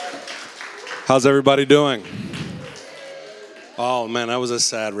How's everybody doing? Oh, man, that was a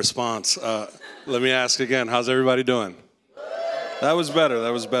sad response. Let me ask again. How's everybody doing? That was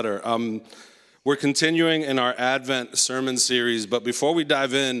better. We're continuing in our Advent sermon series, but before we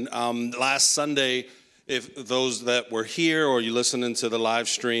dive in, last Sunday, if those that were here or you listened into the live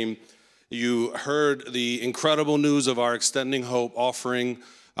stream, you heard the incredible news of our Extending Hope offering.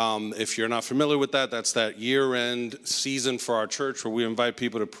 If you're not familiar with that, that's that year-end season for our church where we invite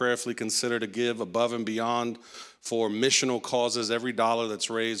people to prayerfully consider to give above and beyond for missional causes. Every dollar that's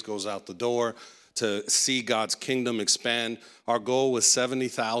raised goes out the door to see God's kingdom expand. Our goal was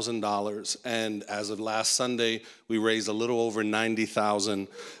 $70,000, and as of last Sunday, we raised a little over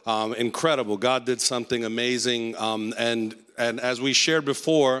 $90,000. Incredible. God did something amazing, and as we shared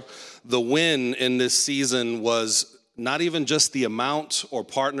before, the win in this season was not even just the amount or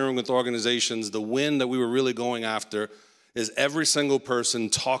partnering with organizations. The win that we were really going after is every single person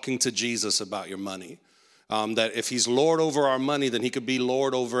talking to Jesus about your money. That if he's Lord over our money, then he could be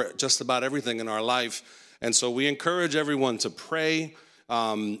Lord over just about everything in our life. And so we encourage everyone to pray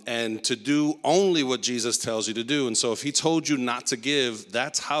and to do only what Jesus tells you to do. And so if he told you not to give,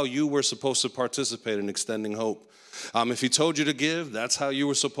 that's how you were supposed to participate in Extending Hope. If he told you to give, that's how you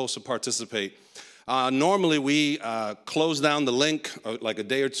were supposed to participate. Normally we close down the link like a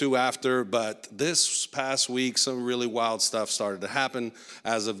day or two after, but this past week some really wild stuff started to happen.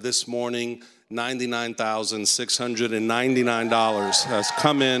 As of this morning, $99,699 has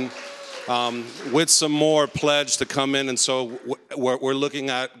come in with some more pledged to come in. And so what we're looking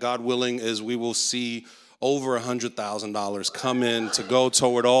at, God willing, is we will see over $100,000 come in to go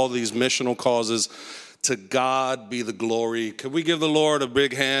toward all these missional causes. To God be the glory. Could we give the Lord a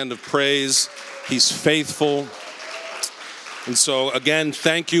big hand of praise? He's faithful. And so again,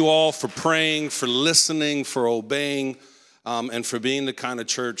 thank you all for praying, for listening, for obeying, and for being the kind of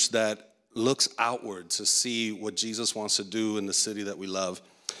church that looks outward to see what Jesus wants to do in the city that we love.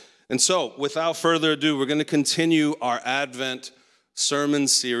 And so, without further ado, we're going to continue our Advent sermon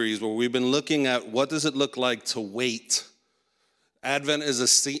series where we've been looking at what does it look like to wait. Advent is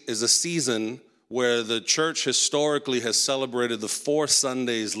a season where the church historically has celebrated the 4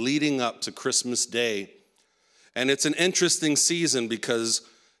 Sundays leading up to Christmas Day. And it's an interesting season because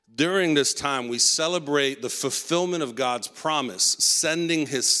during this time we celebrate the fulfillment of God's promise, sending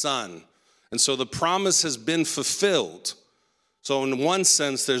his son. And so the promise has been fulfilled. So in one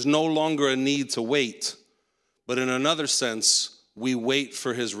sense, there's no longer a need to wait. But in another sense, we wait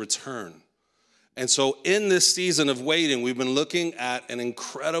for his return. And so in this season of waiting, we've been looking at an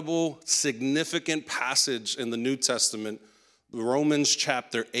incredible, significant passage in the New Testament, Romans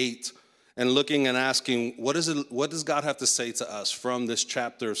chapter 8, and looking and asking, what does God have to say to us from this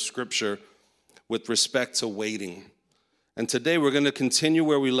chapter of Scripture with respect to waiting? And today we're going to continue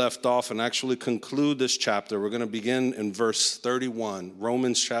where we left off and actually conclude this chapter. We're going to begin in verse 31,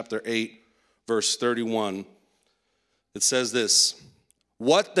 Romans chapter 8, verse 31. It says this: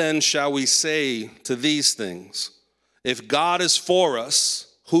 "What then shall we say to these things? If God is for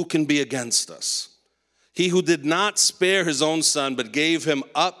us, who can be against us? He who did not spare his own son, but gave him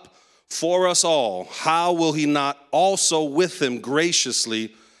up for us all, how will he not also with him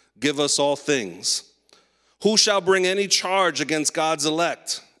graciously give us all things? Who shall bring any charge against God's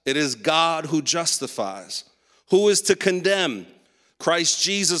elect? It is God who justifies. Who is to condemn? Christ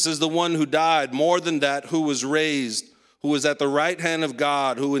Jesus is the one who died, more than that, who was raised, who is at the right hand of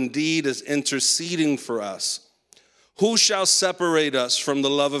God, who indeed is interceding for us. Who shall separate us from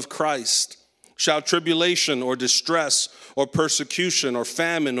the love of Christ? Shall tribulation or distress or persecution or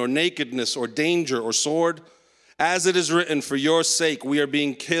famine or nakedness or danger or sword? As it is written, for your sake we are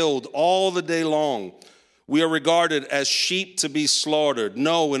being killed all the day long. We are regarded as sheep to be slaughtered.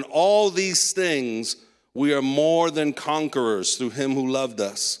 No, in all these things we are more than conquerors through him who loved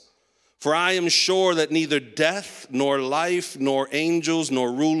us. For I am sure that neither death, nor life, nor angels,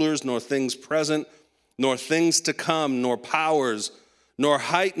 nor rulers, nor things present, nor things to come, nor powers, nor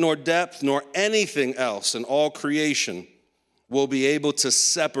height, nor depth, nor anything else in all creation will be able to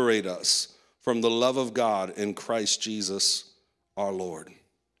separate us from the love of God in Christ Jesus our Lord."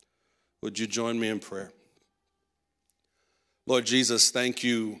 Would you join me in prayer? Lord Jesus, thank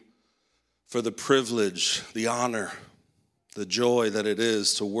you for the privilege, the honor, the joy that it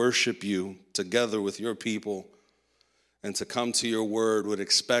is to worship you together with your people and to come to your word with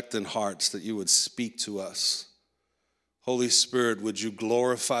expectant hearts that you would speak to us. Holy Spirit, would you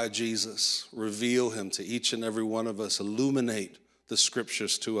glorify Jesus, reveal him to each and every one of us, illuminate the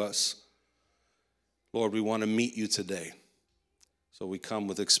scriptures to us. Lord, we want to meet you today. So we come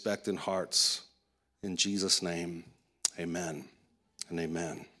with expectant hearts. In Jesus' name, amen and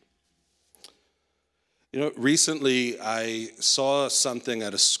amen. Recently I saw something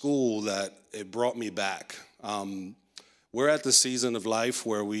at a school that it brought me back. We're at the season of life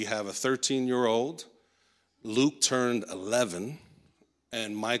where we have a 13-year-old, Luke turned 11,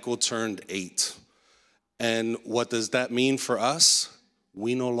 and Michael turned 8. And what does that mean for us?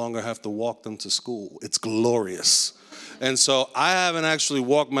 We no longer have to walk them to school. It's glorious. And so I haven't actually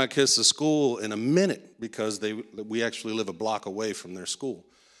walked my kids to school in a minute because we actually live a block away from their school.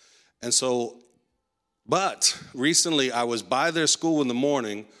 And so, but recently I was by their school in the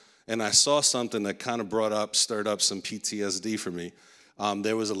morning and I saw something that kind of stirred up some PTSD for me.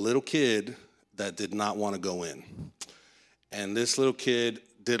 There was a little kid that did not want to go in. And this little kid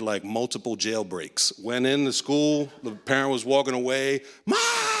did like multiple jailbreaks. Went in the school, the parent was walking away,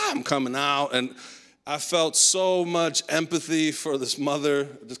 "Mom," coming out. And I felt so much empathy for this mother.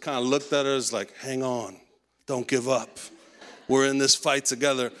 I just kind of looked at her as like, hang on, don't give up. We're in this fight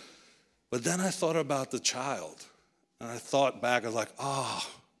together. But then I thought about the child. And I thought back, I was like,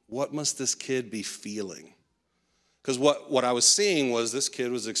 what must this kid be feeling? Because what I was seeing was this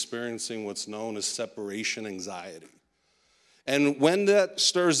kid was experiencing what's known as separation anxiety. And when that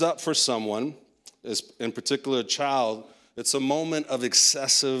stirs up for someone, in particular a child, it's a moment of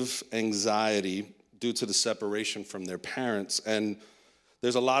excessive anxiety due to the separation from their parents. And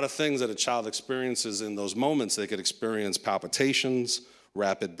there's a lot of things that a child experiences in those moments. They could experience palpitations,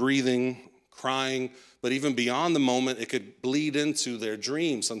 rapid breathing, crying, but even beyond the moment, it could bleed into their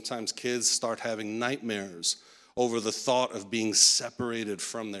dreams. Sometimes kids start having nightmares over the thought of being separated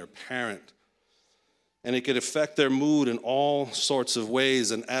from their parent. And it could affect their mood in all sorts of ways.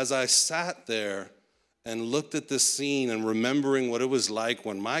 And as I sat there and looked at this scene and remembering what it was like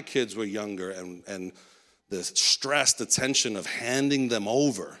when my kids were younger and the stress, the tension of handing them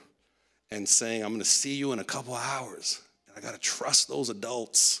over and saying, I'm going to see you in a couple hours. And I got to trust those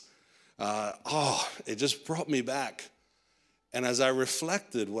adults. It just brought me back. And as I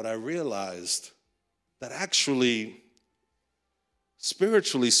reflected, what I realized that actually,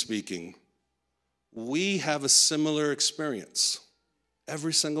 spiritually speaking, we have a similar experience,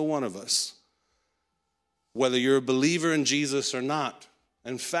 every single one of us, whether you're a believer in Jesus or not.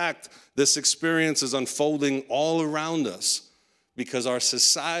 In fact, this experience is unfolding all around us because our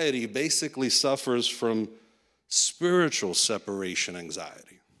society basically suffers from spiritual separation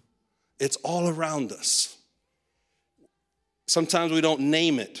anxiety. It's all around us. Sometimes we don't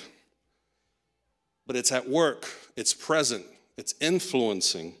name it, but it's at work, it's present, it's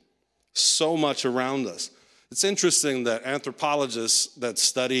influencing so much around us. It's interesting that anthropologists that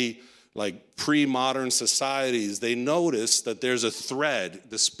study like pre-modern societies, they notice that there's a thread,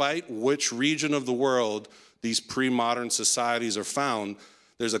 despite which region of the world these pre-modern societies are found,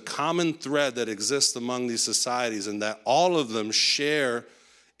 there's a common thread that exists among these societies, and that all of them share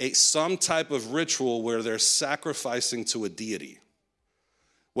some type of ritual where they're sacrificing to a deity.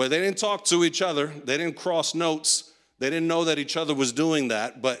 Where they didn't talk to each other, they didn't cross notes, they didn't know that each other was doing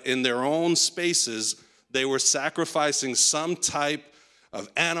that, but in their own spaces, they were sacrificing some type of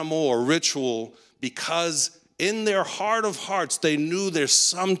animal or ritual because in their heart of hearts, they knew there's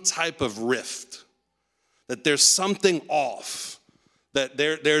some type of rift, that there's something off, that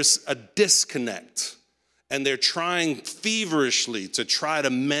there's a disconnect, and they're trying feverishly to try to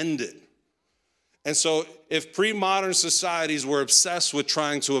mend it. And so if pre-modern societies were obsessed with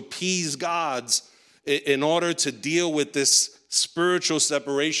trying to appease gods in order to deal with this spiritual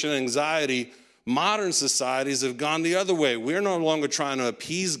separation anxiety, modern societies have gone the other way. We're no longer trying to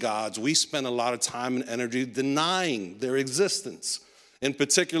appease gods. We spend a lot of time and energy denying their existence, in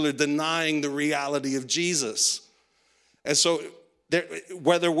particular denying the reality of Jesus. And so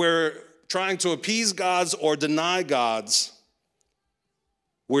whether we're trying to appease gods or deny gods,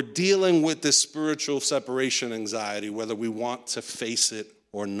 we're dealing with this spiritual separation anxiety, whether we want to face it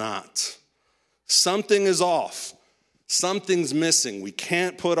or not. Something is off. Something's missing. We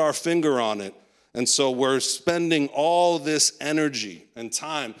can't put our finger on it. And so we're spending all this energy and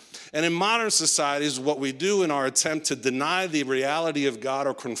time. And in modern societies, what we do in our attempt to deny the reality of God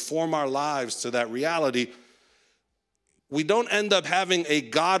or conform our lives to that reality, we don't end up having a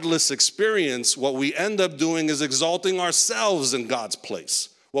godless experience. What we end up doing is exalting ourselves in God's place.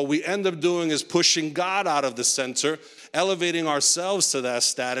 What we end up doing is pushing God out of the center, elevating ourselves to that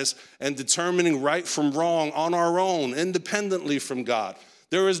status, and determining right from wrong on our own, independently from God.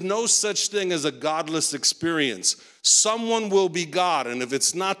 There is no such thing as a godless experience. Someone will be God, and if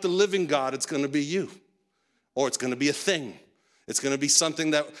it's not the living God, it's going to be you, or it's going to be a thing. It's going to be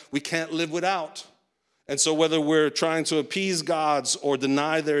something that we can't live without. And so whether we're trying to appease gods or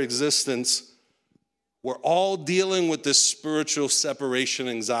deny their existence, We're all dealing with this spiritual separation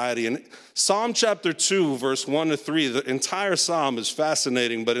anxiety. And Psalm chapter 2, verse 1 to 3, the entire psalm is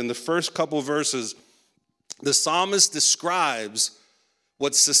fascinating, but in the first couple verses, the psalmist describes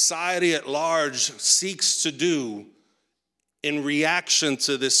what society at large seeks to do in reaction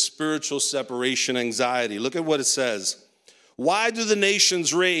to this spiritual separation anxiety. Look at what it says. Why do the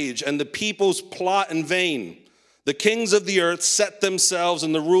nations rage and the peoples plot in vain? The kings of the earth set themselves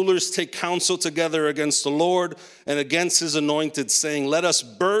and the rulers take counsel together against the Lord and against his anointed, saying, let us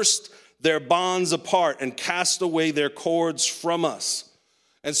burst their bonds apart and cast away their cords from us.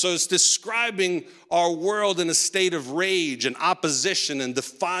 And so it's describing our world in a state of rage and opposition and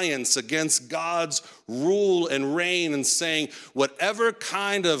defiance against God's rule and reign, and saying whatever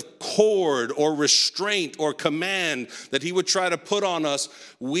kind of cord or restraint or command that he would try to put on us,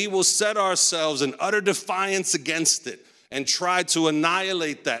 we will set ourselves in utter defiance against it and try to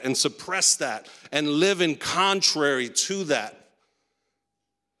annihilate that and suppress that and live in contrary to that.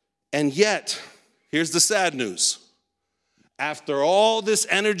 And yet, here's the sad news. After all this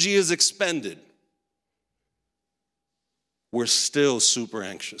energy is expended, we're still super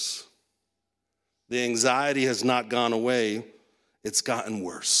anxious. The anxiety has not gone away, it's gotten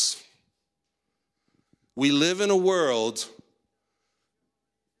worse. We live in a world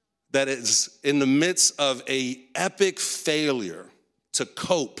that is in the midst of an epic failure to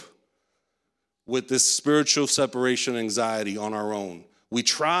cope with this spiritual separation anxiety on our own. We're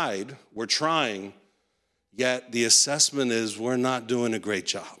trying, yet the assessment is we're not doing a great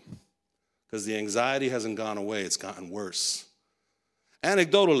job because the anxiety hasn't gone away, it's gotten worse.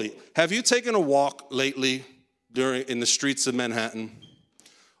 Anecdotally, have you taken a walk lately in the streets of Manhattan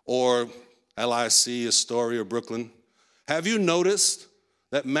or LIC, Astoria, or Brooklyn? Have you noticed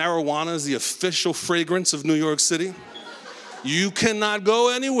that marijuana is the official fragrance of New York City? You cannot go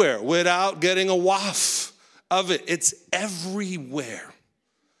anywhere without getting a waft of it. It's everywhere.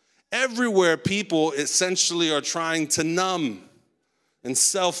 Everywhere people essentially are trying to numb and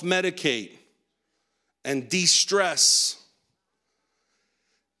self-medicate and de-stress.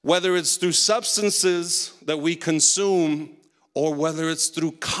 Whether it's through substances that we consume or whether it's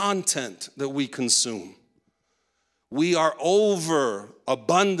through content that we consume. We are over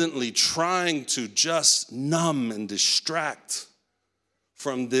abundantly trying to just numb and distract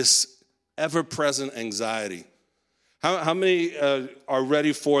from this ever-present anxiety. How many are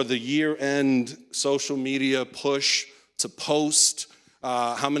ready for the year-end social media push to post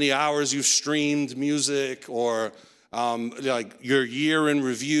how many hours you've streamed music or like your year in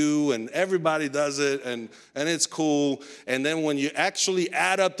review, and everybody does it, and it's cool. And then when you actually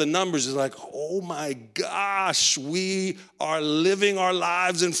add up the numbers, it's like, oh my gosh, we are living our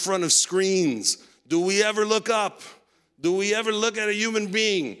lives in front of screens. Do we ever look up? Do we ever look at a human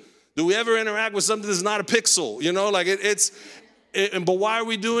being? Do we ever interact with something that's not a pixel? You know, like but why are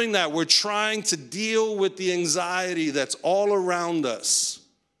we doing that? We're trying to deal with the anxiety that's all around us.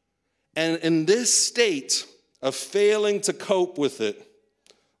 And in this state of failing to cope with it,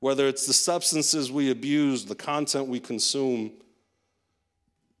 whether it's the substances we abuse, the content we consume,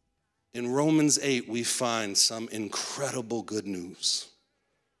 in Romans 8, we find some incredible good news.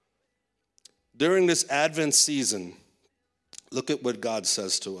 During this Advent season, look at what God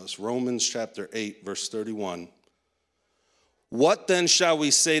says to us. Romans chapter 8, verse 31. What then shall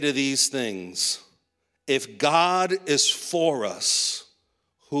we say to these things? If God is for us,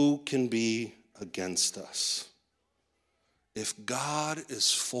 who can be against us? If God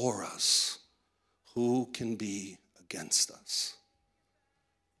is for us, who can be against us?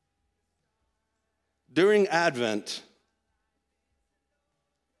 During Advent,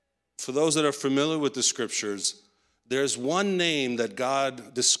 for those that are familiar with the scriptures, there's one name that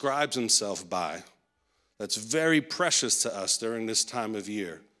God describes himself by that's very precious to us during this time of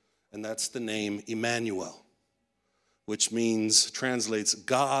year, and that's the name Emmanuel, which translates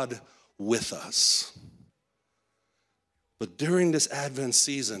God with us. But during this Advent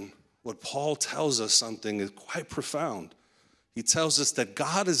season, what Paul tells us something is quite profound. He tells us that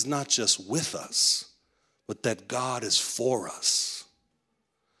God is not just with us, but that God is for us.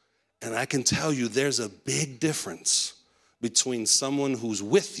 And I can tell you there's a big difference between someone who's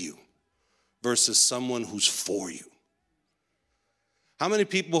with you versus someone who's for you. How many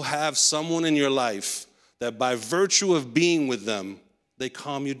people have someone in your life that by virtue of being with them, they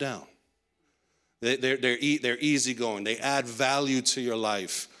calm you down? They're easygoing. They add value to your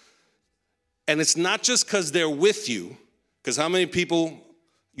life. And it's not just because they're with you, because how many people,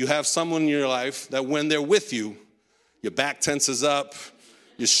 you have someone in your life that when they're with you, your back tenses up,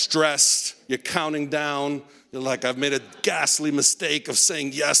 You're stressed. You're counting down. You're like, I've made a ghastly mistake of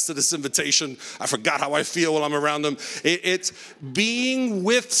saying yes to this invitation. I forgot how I feel while I'm around them. It's being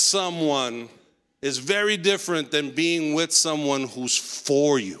with someone is very different than being with someone who's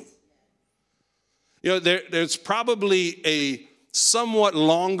for you. You know, there's probably a somewhat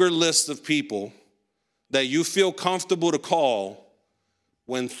longer list of people that you feel comfortable to call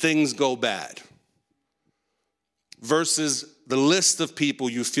when things go bad versus the list of people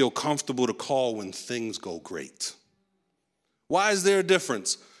you feel comfortable to call when things go great. Why is there a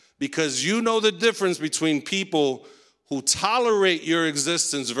difference? Because you know the difference between people who tolerate your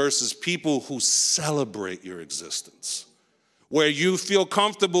existence versus people who celebrate your existence. Where you feel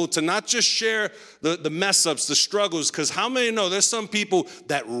comfortable to not just share the mess ups, the struggles, because how many know there's some people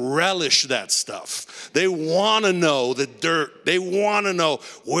that relish that stuff. They want to know the dirt. They want to know,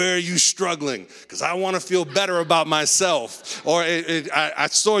 where are you struggling? Because I want to feel better about myself. Or I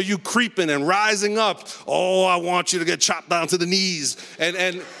saw you creeping and rising up. Oh, I want you to get chopped down to the knees.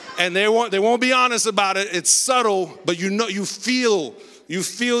 And they won't be honest about it. It's subtle, but you know, you feel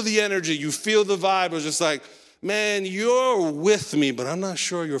the energy, you feel the vibe. It's just like, man, you're with me, but I'm not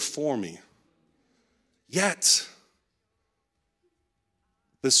sure you're for me. Yet,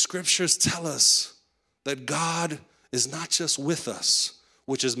 the scriptures tell us that God is not just with us,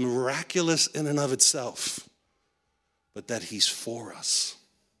 which is miraculous in and of itself, but that he's for us.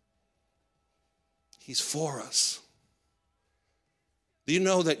 He's for us. Do you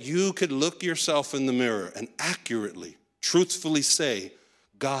know that you could look yourself in the mirror and accurately, truthfully say,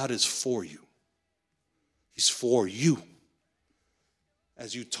 God is for you? He's for you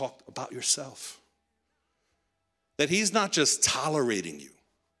as you talk about yourself. That he's not just tolerating you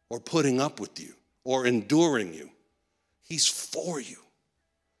or putting up with you or enduring you. He's for you.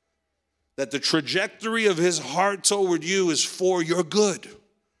 That the trajectory of his heart toward you is for your good,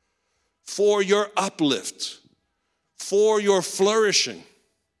 for your uplift, for your flourishing.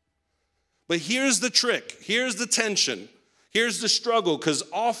 But here's the trick. Here's the tension. Here's the struggle, because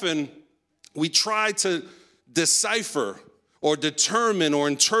often we try to decipher or determine or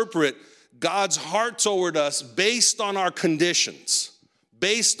interpret God's heart toward us based on our conditions,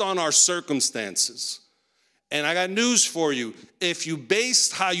 based on our circumstances. And I got news for you. If you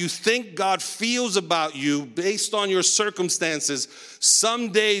base how you think God feels about you based on your circumstances,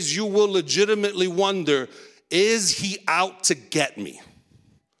 some days you will legitimately wonder, is he out to get me?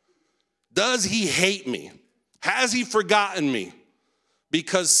 Does he hate me? Has he forgotten me?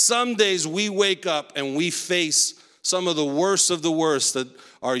 Because some days we wake up and we face some of the worst that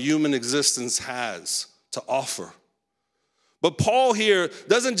our human existence has to offer. But Paul here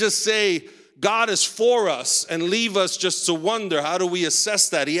doesn't just say God is for us and leave us just to wonder, how do we assess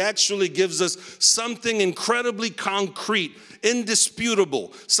that? He actually gives us something incredibly concrete,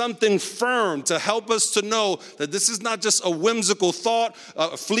 indisputable, something firm to help us to know that this is not just a whimsical thought,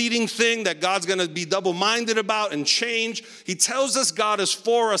 a fleeting thing that God's going to be double-minded about and change. He tells us God is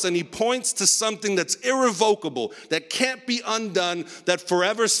for us, and he points to something that's irrevocable, that can't be undone, that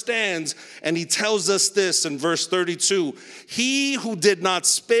forever stands. And he tells us this in verse 32, he who did not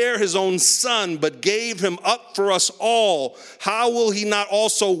spare his own son, but gave him up for us all, how will he not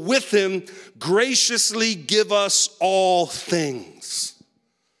also with him graciously give us all things?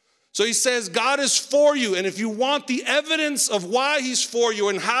 So he says God is for you, and if you want the evidence of why he's for you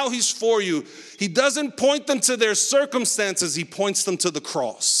and how he's for you, he doesn't point them to their circumstances, he points them to the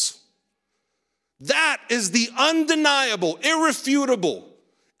cross. That is the undeniable, irrefutable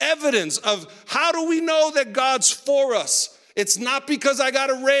evidence of how do we know that God's for us. It's not because I got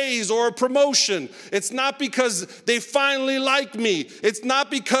a raise or a promotion. It's not because they finally like me. It's not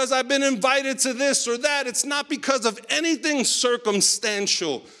because I've been invited to this or that. It's not because of anything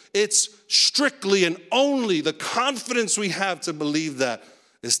circumstantial. It's strictly and only the confidence we have to believe that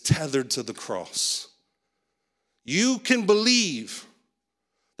is tethered to the cross. You can believe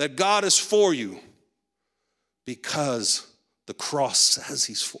that God is for you because the cross says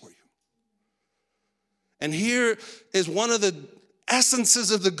he's for you. And here is one of the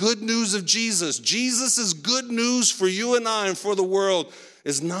essences of the good news of Jesus. Jesus' good news for you and I and for the world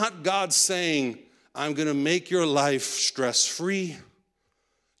is not God saying, I'm going to make your life stress-free.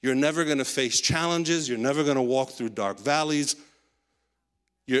 You're never going to face challenges. You're never going to walk through dark valleys.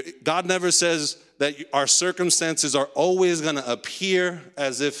 God never says that our circumstances are always going to appear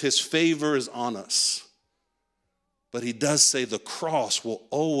as if his favor is on us. But he does say the cross will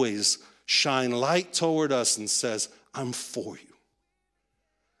always shine light toward us and says, I'm for you.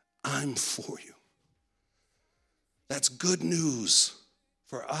 I'm for you. That's good news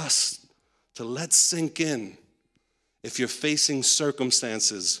for us to let sink in if you're facing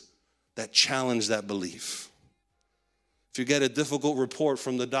circumstances that challenge that belief. If you get a difficult report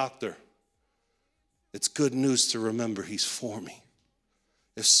from the doctor, it's good news to remember he's for me.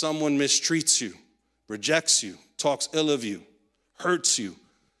 If someone mistreats you, rejects you, talks ill of you, hurts you,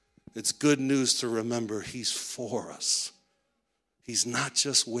 it's good news to remember he's for us. He's not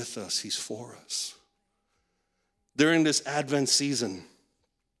just with us, he's for us. During this Advent season,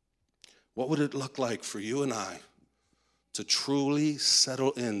 what would it look like for you and I to truly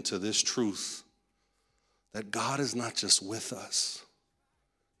settle into this truth that God is not just with us,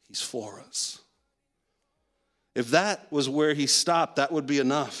 he's for us? If that was where he stopped, that would be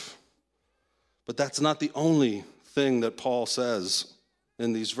enough. But that's not the only thing that Paul says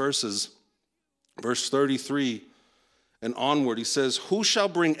in these verses. Verse 33 and onward, he says, "Who shall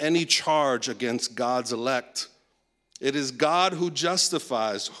bring any charge against God's elect? It is God who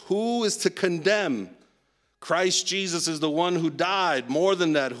justifies. Who is to condemn? Christ Jesus is the one who died, more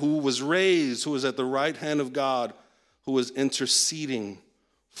than that, who was raised, who is at the right hand of God, who is interceding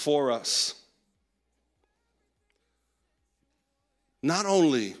for us." Not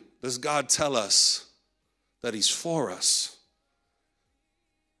only does God tell us that he's for us,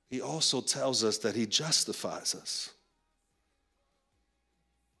 he also tells us that he justifies us.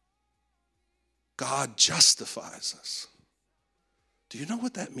 God justifies us. Do you know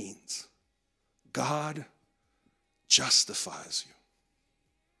what that means? God justifies you.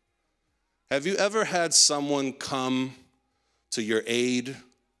 Have you ever had someone come to your aid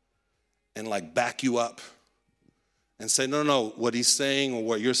and back you up and say, no, what he's saying or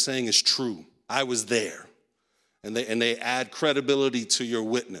what you're saying is true. I was there. And they add credibility to your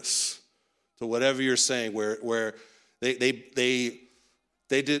witness, to whatever you're saying, where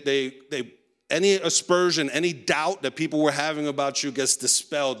any aspersion, any doubt that people were having about you gets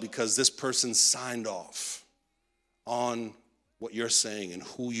dispelled because this person signed off on what you're saying and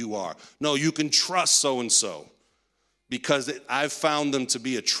who you are. No, you can trust so-and-so because I've found them to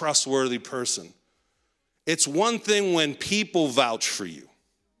be a trustworthy person. It's one thing when people vouch for you.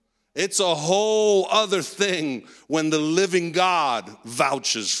 It's a whole other thing when the living God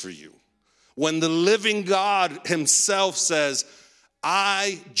vouches for you. When the living God himself says,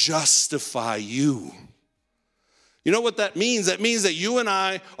 I justify you. You know what that means? That means that you and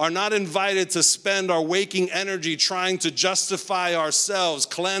I are not invited to spend our waking energy trying to justify ourselves,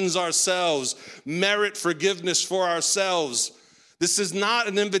 cleanse ourselves, merit forgiveness for ourselves. This is not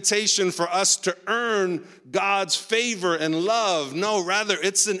an invitation for us to earn God's favor and love. No, rather,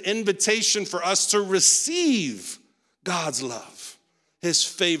 it's an invitation for us to receive God's love, his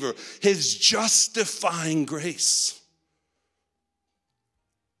favor, his justifying grace.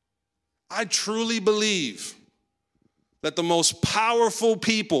 I truly believe that the most powerful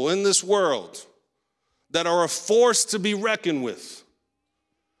people in this world that are a force to be reckoned with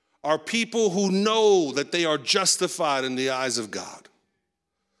are people who know that they are justified in the eyes of God.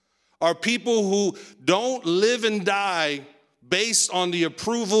 Are people who don't live and die based on the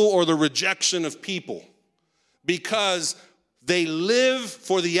approval or the rejection of people, because they live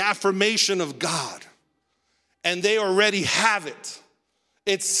for the affirmation of God and they already have it.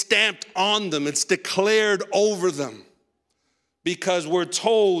 It's stamped on them. It's declared over them. Because we're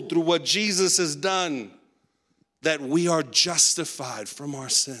told through what Jesus has done that we are justified from our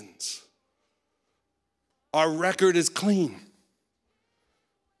sins. Our record is clean.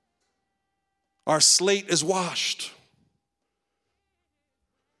 Our slate is washed.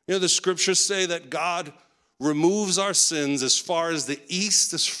 You know, the scriptures say that God removes our sins as far as the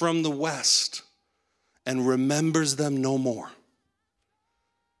east is from the west and remembers them no more.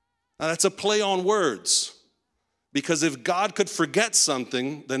 Now, that's a play on words. Because if God could forget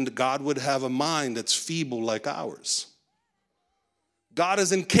something, then God would have a mind that's feeble like ours. God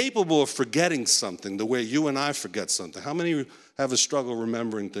is incapable of forgetting something the way you and I forget something. How many have a struggle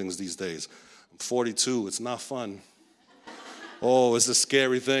remembering things these days? I'm 42. It's not fun. Oh, it's a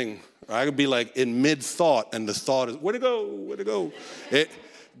scary thing. I could be in mid-thought, and the thought is, where'd it go? Where'd it go?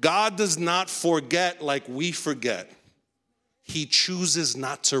 God does not forget like we forget. He chooses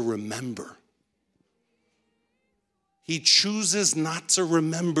not to remember. He chooses not to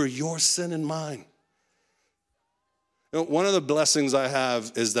remember your sin and mine. You know, one of the blessings I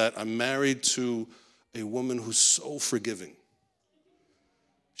have is that I'm married to a woman who's so forgiving.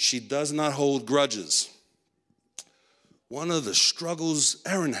 She does not hold grudges. One of the struggles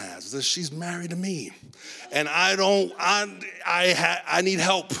Erin has is that she's married to me. And I need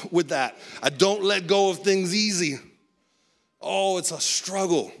help with that. I don't let go of things easy. Oh, it's a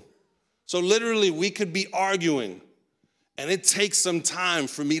struggle. So literally we could be arguing. And it takes some time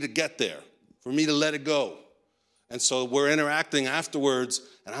for me to get there, for me to let it go. And so we're interacting afterwards,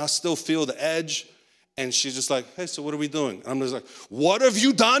 and I still feel the edge. And she's just like, hey, so what are we doing? And I'm just like, what have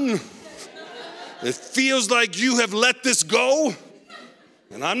you done? It feels like you have let this go,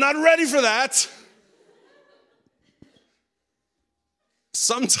 and I'm not ready for that.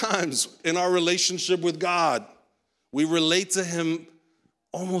 Sometimes in our relationship with God, we relate to him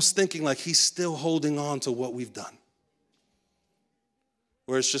almost thinking like he's still holding on to what we've done.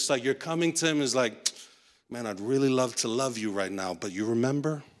 Where it's just like you're coming to him is like, man, I'd really love to love you right now, but you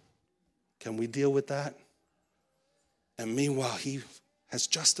remember? Can we deal with that? And meanwhile, he has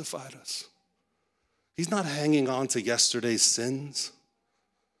justified us. He's not hanging on to yesterday's sins,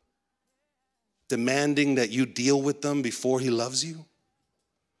 demanding that you deal with them before he loves you,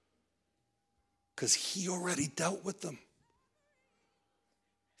 because he already dealt with them.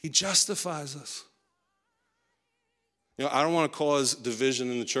 He justifies us. You know, I don't want to cause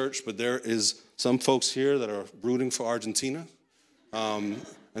division in the church, but there is some folks here that are rooting for Argentina,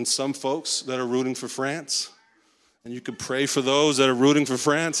 and some folks that are rooting for France. And you could pray for those that are rooting for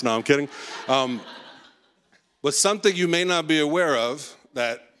France. No, I'm kidding. But something you may not be aware of,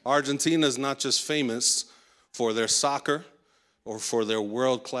 that Argentina is not just famous for their soccer or for their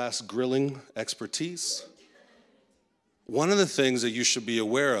world-class grilling expertise. One of the things that you should be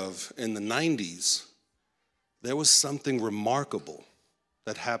aware of, in the 90s, there was something remarkable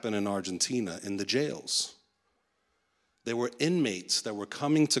that happened in Argentina in the jails. There were inmates that were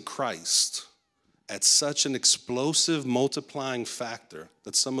coming to Christ at such an explosive multiplying factor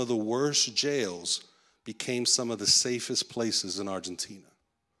that some of the worst jails became some of the safest places in Argentina.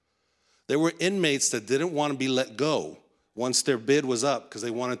 There were inmates that didn't want to be let go once their bid was up because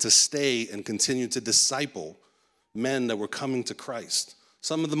they wanted to stay and continue to disciple men that were coming to Christ.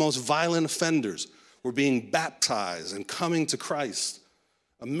 Some of the most violent offenders were being baptized and coming to Christ.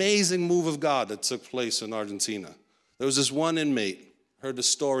 Amazing move of God that took place in Argentina. There was this one inmate, heard the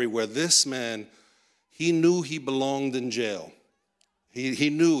story where this man, he knew he belonged in jail. He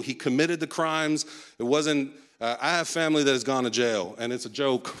knew he committed the crimes. It wasn't, I have family that has gone to jail, and it's a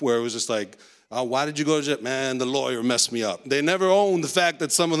joke where it was just like, oh, why did you go to jail? Man, the lawyer messed me up. They never owned the fact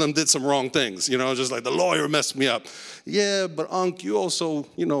that some of them did some wrong things. You know, just like the lawyer messed me up. Yeah, but Unc, you also,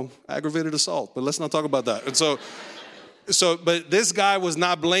 aggravated assault. But let's not talk about that. And but this guy was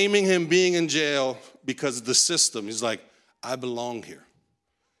not blaming him being in jail because of the system. He's like, I belong here.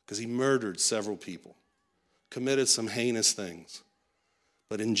 Because he murdered several people, committed some heinous things.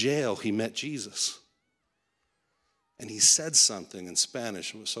 But in jail, he met Jesus. And he said something in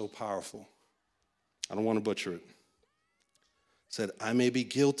Spanish. It was so powerful. I don't want to butcher it. He said, I may be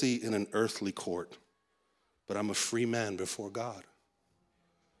guilty in an earthly court, but I'm a free man before God.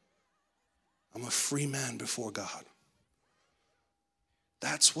 I'm a free man before God.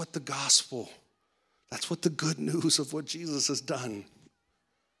 That's what the gospel, that's what the good news of what Jesus has done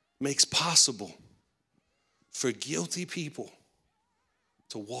makes possible for guilty people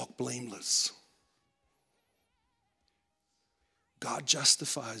to walk blameless. God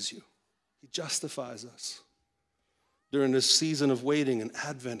justifies you. He justifies us. During this season of waiting and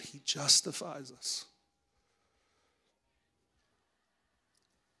Advent, he justifies us.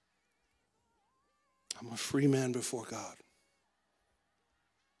 I'm a free man before God.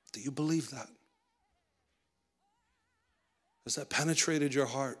 Do you believe that? Has that penetrated your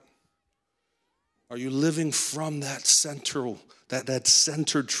heart? Are you living from that central, that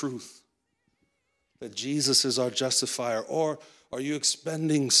centered truth? That Jesus is our justifier? Or are you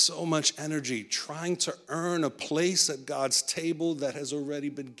expending so much energy trying to earn a place at God's table that has already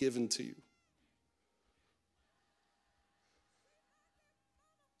been given to you?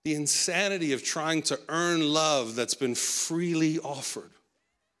 The insanity of trying to earn love that's been freely offered.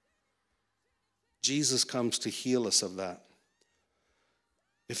 Jesus comes to heal us of that.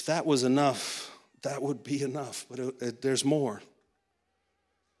 If that was enough, that would be enough, but there's more.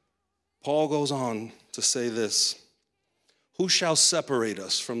 Paul goes on to say this, who shall separate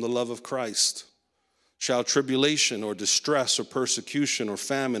us from the love of Christ? Shall tribulation or distress or persecution or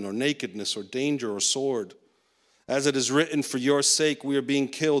famine or nakedness or danger or sword? As it is written, for your sake we are being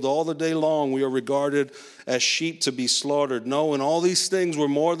killed all the day long. We are regarded as sheep to be slaughtered. No, in all these things we're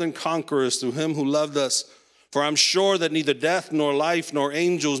more than conquerors through him who loved us. For I'm sure that neither death nor life nor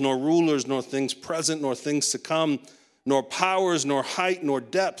angels nor rulers nor things present nor things to come, nor powers nor height nor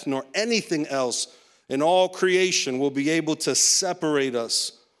depth nor anything else in all creation will be able to separate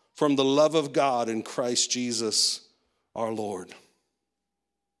us from the love of God in Christ Jesus our Lord.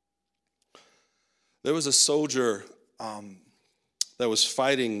 There was a soldier that was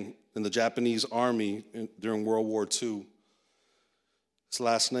fighting in the Japanese army during World War II. His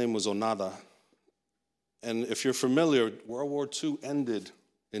last name was Onada. And if you're familiar, World War II ended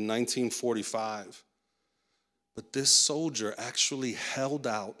in 1945. But this soldier actually held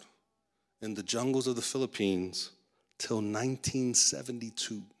out in the jungles of the Philippines till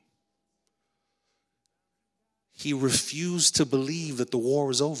 1972. He refused to believe that the war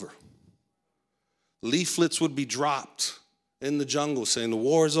was over. Leaflets would be dropped in the jungle saying, the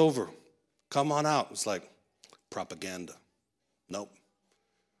war is over. Come on out. It's like propaganda. Nope.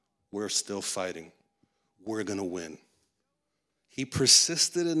 We're still fighting. We're going to win. He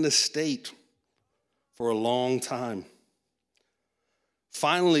persisted in the state for a long time.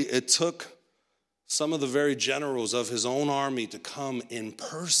 Finally, it took some of the very generals of his own army to come in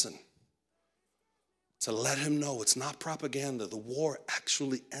person to let him know it's not propaganda. The war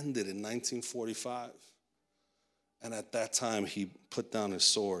actually ended in 1945. And at that time, he put down his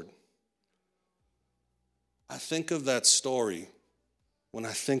sword. I think of that story when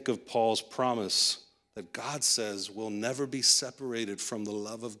I think of Paul's promise that God says we'll never be separated from the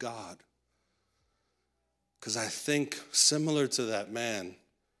love of God. Because I think, similar to that man,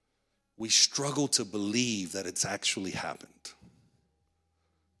 we struggle to believe that it's actually happened.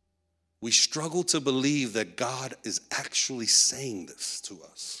 We struggle to believe that God is actually saying this to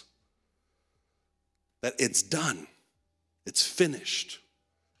us. That it's done. It's finished.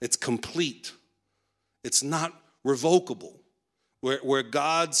 It's complete. It's not revocable. Where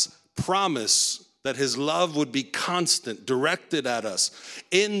God's promise that his love would be constant, directed at us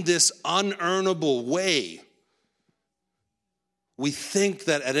in this unearnable way, we think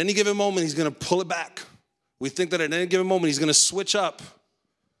that at any given moment he's going to pull it back. We think that at any given moment he's going to switch up.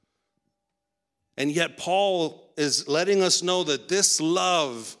 And yet Paul is letting us know that this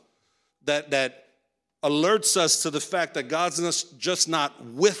love that alerts us to the fact that God's just not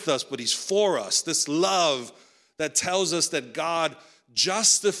with us, but he's for us. This love that tells us that God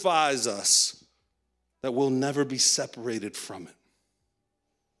justifies us, that we'll never be separated from it.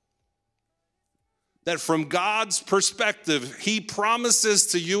 That from God's perspective, he promises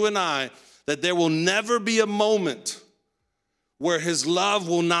to you and I that there will never be a moment where his love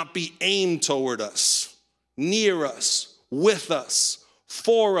will not be aimed toward us, near us, with us,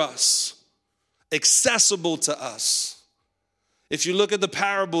 for us, accessible to us. If you look at the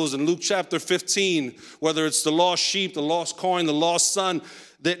parables in Luke chapter 15, whether it's the lost sheep, the lost coin, the lost son,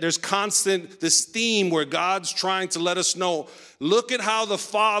 there's constant this theme where God's trying to let us know, look at how the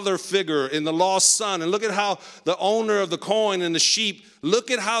father figure in the lost son, and look at how the owner of the coin and the sheep,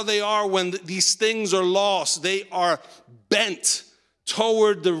 look at how they are when these things are lost. They are bent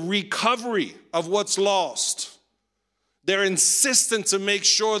toward the recovery of what's lost. They're insistent to make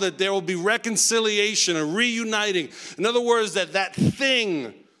sure that there will be reconciliation and reuniting. In other words, that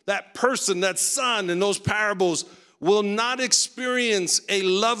thing, that person, that son in those parables will not experience a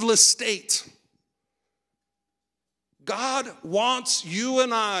loveless state. God wants you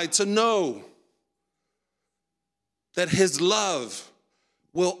and I to know that his love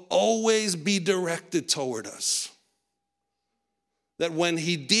will always be directed toward us. That when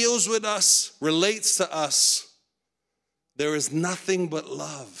he deals with us, relates to us, there is nothing but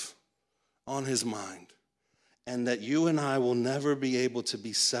love on his mind. And that you and I will never be able to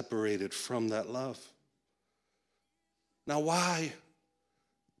be separated from that love. Now, why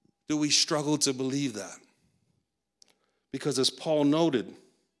do we struggle to believe that? Because as Paul noted,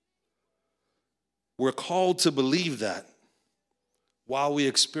 we're called to believe that while we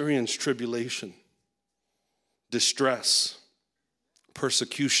experience tribulation, distress,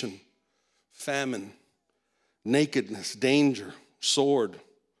 persecution, famine, nakedness, danger, sword.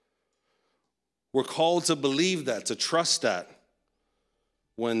 We're called to believe that, to trust that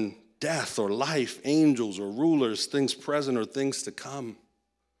when death or life, angels or rulers, things present or things to come.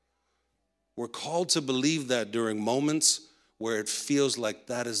 We're called to believe that during moments where it feels like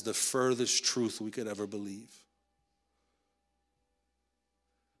that is the furthest truth we could ever believe.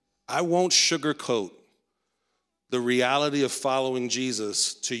 I won't sugarcoat the reality of following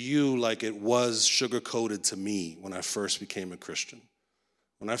Jesus to you like it was sugarcoated to me when I first became a Christian.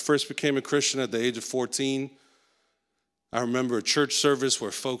 When I first became a Christian at the age of 14, I remember a church service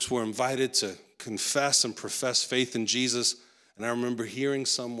where folks were invited to confess and profess faith in Jesus. And I remember hearing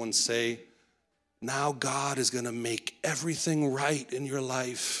someone say, now God is going to make everything right in your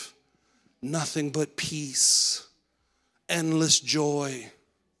life. Nothing but peace, endless joy,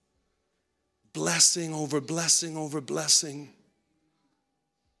 blessing over blessing over blessing.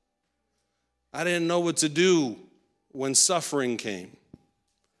 I didn't know what to do when suffering came,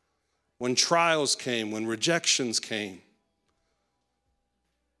 when trials came, when rejections came.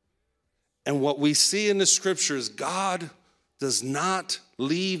 And what we see in the scriptures, God does not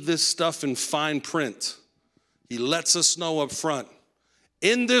leave this stuff in fine print He lets us know up front,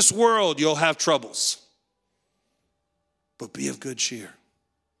 in this world you'll have troubles, but be of good cheer.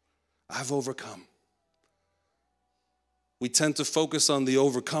 I've overcome. We tend to focus on the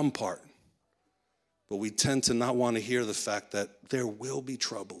overcome part, but we tend to not want to hear the fact that there will be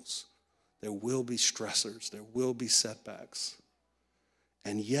troubles, there will be stressors, there will be setbacks.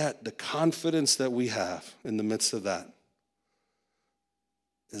 And yet, the confidence that we have in the midst of that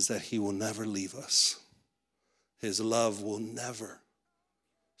is that he will never leave us. His love will never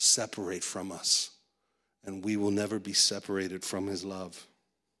separate from us, and we will never be separated from his love.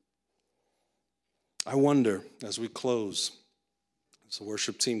 I wonder, as we close, as the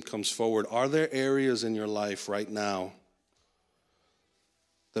worship team comes forward, are there areas in your life right now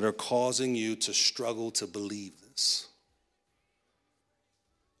that are causing you to struggle to believe this?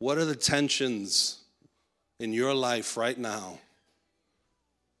 What are the tensions in your life right now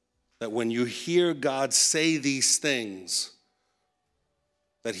that when you hear God say these things,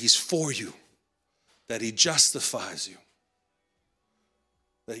 that he's for you, that he justifies you,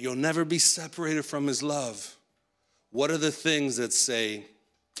 that you'll never be separated from his love? What are the things that say,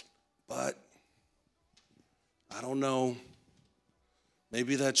 but I don't know,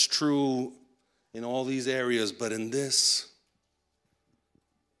 maybe that's true in all these areas, but in this,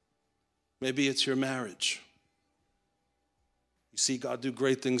 maybe it's your marriage. You see God do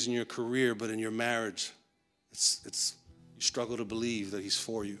great things in your career, but in your marriage, it's you struggle to believe that he's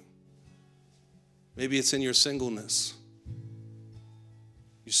for you. Maybe it's in your singleness.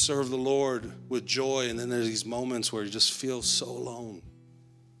 You serve the Lord with joy, and then there's these moments where you just feel so alone.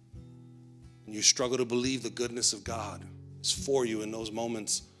 And you struggle to believe the goodness of God is for you in those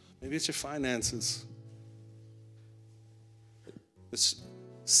moments. Maybe it's your finances. This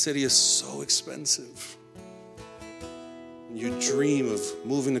city is so expensive. And you dream of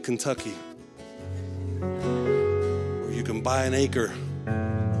moving to Kentucky, where you can buy an acre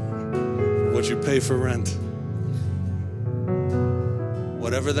for what you pay for rent.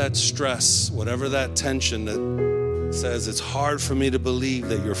 Whatever that stress, whatever that tension that says it's hard for me to believe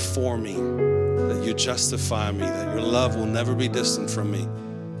that you're for me, that you justify me, that your love will never be distant from me,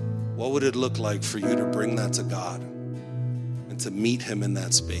 what would it look like for you to bring that to God and to meet him in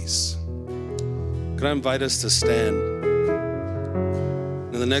that space? Can I invite us to stand?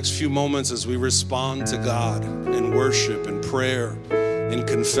 In the next few moments, as we respond to God in worship and prayer, in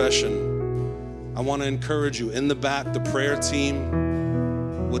confession, I want to encourage you. In the back, the prayer team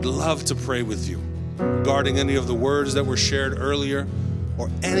would love to pray with you regarding any of the words that were shared earlier, or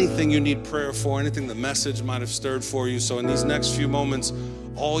anything you need prayer for, anything the message might have stirred for you. So in these next few moments,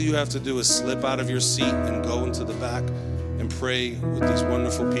 all you have to do is slip out of your seat and go into the back and pray with these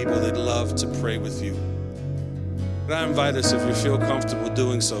wonderful people. They'd love to pray with you. Could I invite us, if you feel comfortable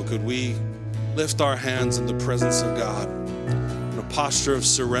doing so, could we lift our hands in the presence of God in a posture of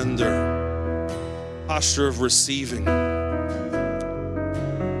surrender, posture of receiving.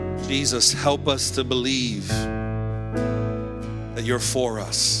 Jesus, help us to believe that you're for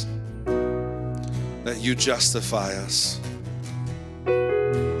us, that you justify us,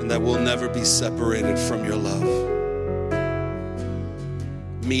 and that we'll never be separated from your love.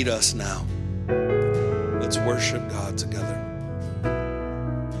 Meet us now. Let's worship God together.